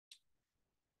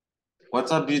What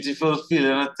a beautiful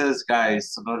feeling it is,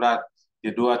 guys, to know that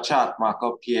you do a chart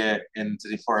markup here into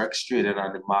the forex trading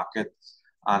and the market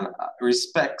and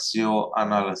respects your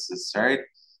analysis, right?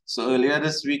 So earlier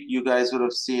this week, you guys would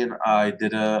have seen I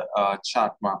did a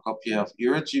chart markup here of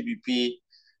Euro GBP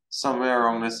somewhere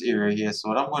around this area here. So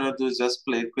what I'm going to do is just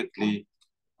play quickly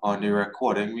on the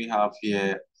recording we have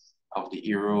here of the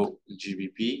Euro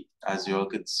GBP. As you all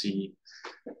can see,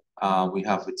 we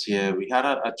have it here. We had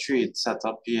a trade set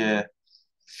up here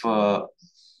for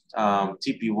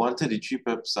TP 133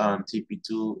 pips and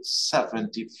TP2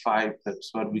 75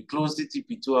 pips. But we closed the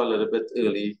TP2 a little bit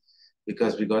early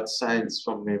because we got signs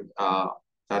from him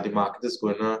that the market is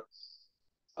going to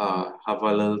have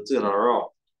a little turnaround,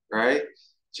 right?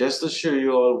 Just to show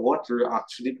you all what we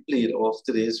actually played off.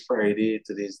 Today's Friday.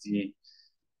 Today's the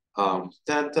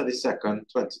 10th of the 2nd,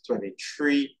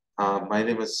 2023. My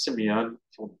name is Simeon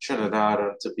from Trinidad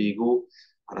and Tobago,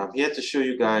 and I'm here to show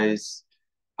you guys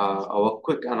our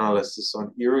quick analysis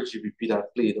on Euro GBP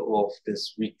that played off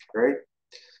this week, right?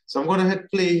 So I'm going to hit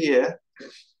play here.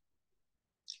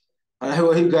 And I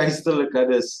want you guys to look at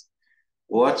this.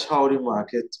 Watch how the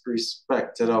market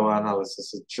respected our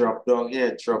analysis. It dropped down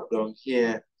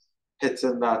here,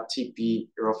 hitting that TP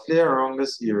roughly around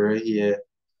this area here,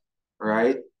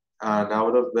 right? And that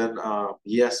would have been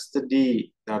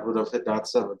yesterday, that would have hit that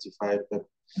 75 pip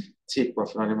take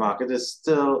profit. And the market is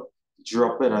still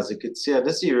dropping, as you can see at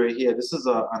this area here. This is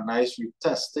a nice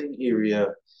retesting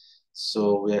area.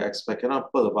 So we're expecting a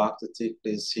pullback to take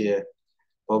place here.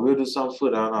 But we'll do some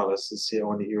further analysis here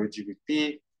on the Euro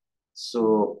GBP.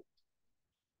 So,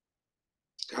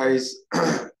 guys,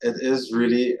 it is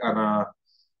really an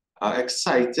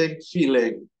exciting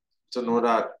feeling to know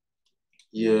that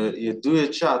you do a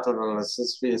chart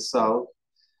analysis for yourself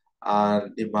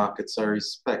and the markets are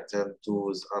respecting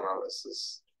those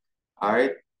analysis. All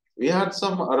right. We had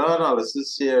some other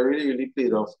analysis here, really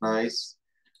played off nice.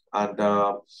 And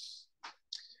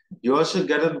you all should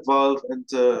get involved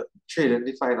into trading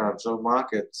the financial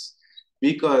markets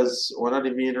because one of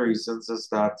the main reasons is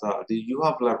that you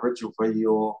have leverage over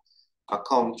your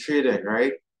account trading,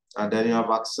 right? And then you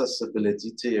have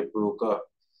accessibility to your broker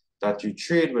that you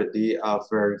trade with. They are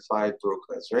verified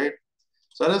brokers, right?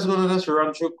 So I'm just going to just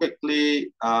run through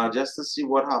quickly just to see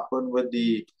what happened with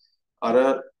the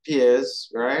other peers,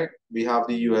 right? We have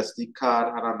the USD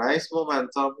card, had a nice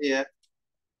momentum here,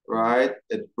 right?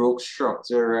 It broke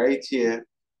structure right here,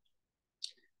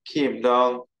 came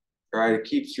down, right? It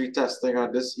keeps retesting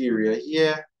at this area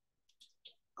here,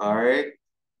 all right?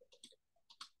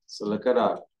 So look at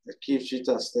that. It keeps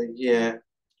retesting here,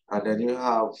 and then you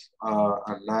have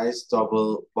a nice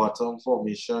double bottom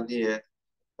formation here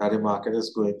that the market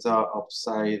is going to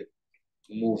upside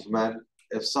movement.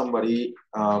 If somebody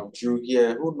drew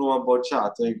here who know about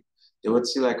charting, they would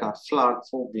see like a flat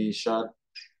formation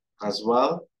as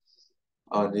well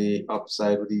on the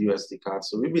upside with the USD card.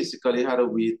 So we basically had to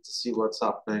wait to see what's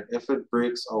happening. If it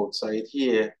breaks outside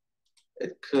here,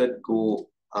 it could go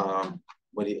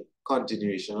with the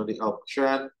continuation of the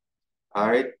uptrend. All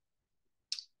right.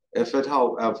 If it,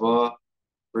 however,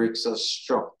 breaks a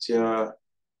structure,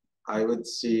 I would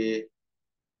say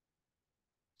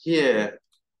here,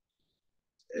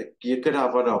 you could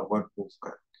have a downward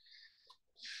movement.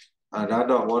 And that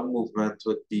downward movement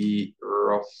would be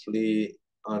roughly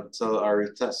until a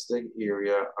retesting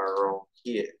area around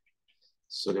here.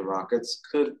 So the markets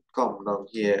could come down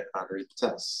here and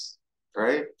retest,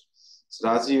 right? So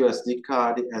that's the USD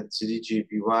card, the NCD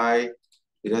JPY.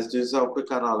 Let's do some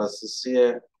quick analysis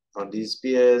here on these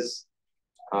pairs.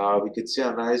 We could see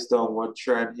a nice downward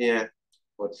trend here,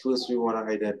 but first we want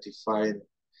to identify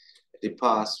the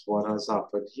past what has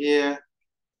happened here.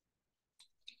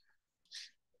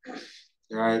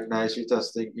 All right, nice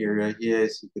retesting area here.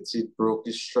 So you can see it broke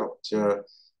the structure.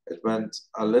 It went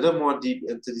a little more deep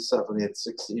into the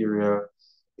 786 area.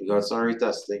 We got some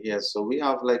retesting here. So we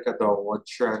have like a downward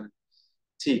trend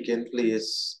taking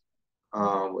place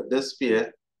with this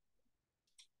pair,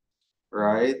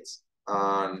 right?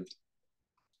 And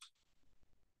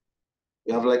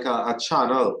we have like a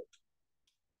channel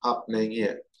happening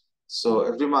here. So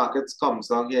if the market comes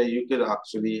down here, you could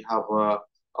actually have a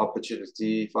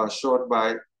opportunity for a short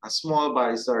buy, a small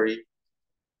buy, sorry.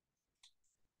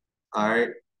 All right.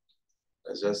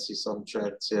 Let's just see some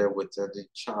trends here within the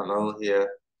channel here.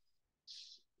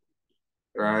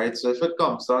 Right. So if it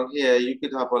comes down here, you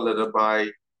could have a little buy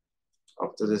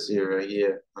up to this area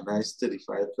here. A nice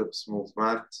 35 pips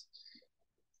movement.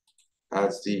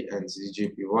 That's the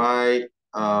NZJPY.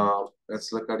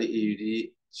 Let's look at the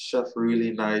AUD. Chef,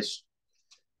 really nice.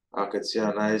 I could see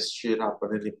a nice trade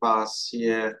happen in the past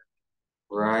here,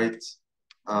 right?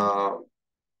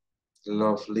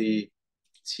 Lovely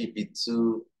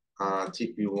TP2,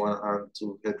 TP1 and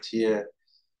 2 hit here,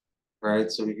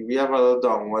 right? So we have a little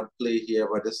downward play here,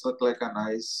 but this look like a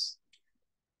nice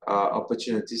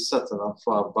opportunity setting up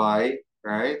for a buy,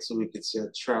 right? So we could see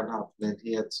a trend happening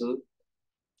here too.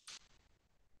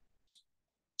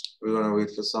 We're gonna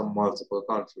wait for some multiple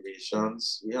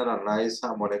confirmations. We had a nice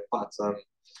harmonic pattern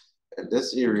in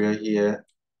this area here,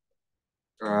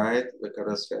 right? Look at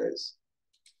this, guys.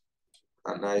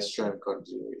 A nice trend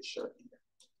continuation here.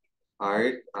 All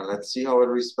right, and let's see how it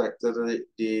respected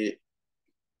the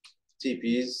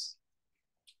TPs.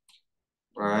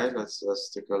 All right, let's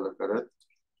take a look at it.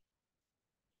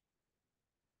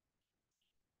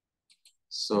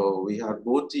 So we had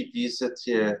both TPs set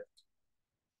here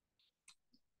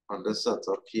on this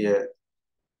setup here.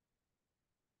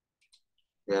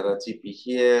 We had a TP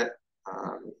here,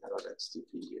 and we had an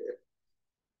XTP here.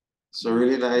 So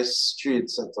really nice trade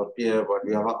setup here, but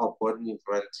we have an upward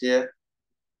movement here.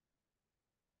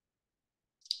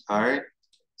 All right.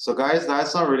 So guys,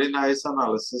 that's a really nice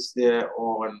analysis there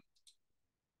on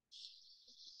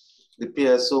the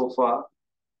pairs so far.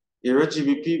 Euro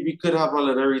GBP, we could have a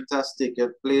little retest take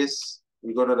place.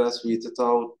 We're gonna just wait it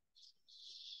out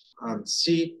and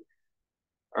see.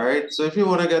 All right, so if you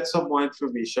want to get some more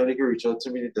information, you can reach out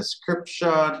to me in the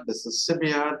description. This is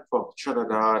Simeon from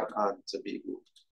Trinidad and Tobago.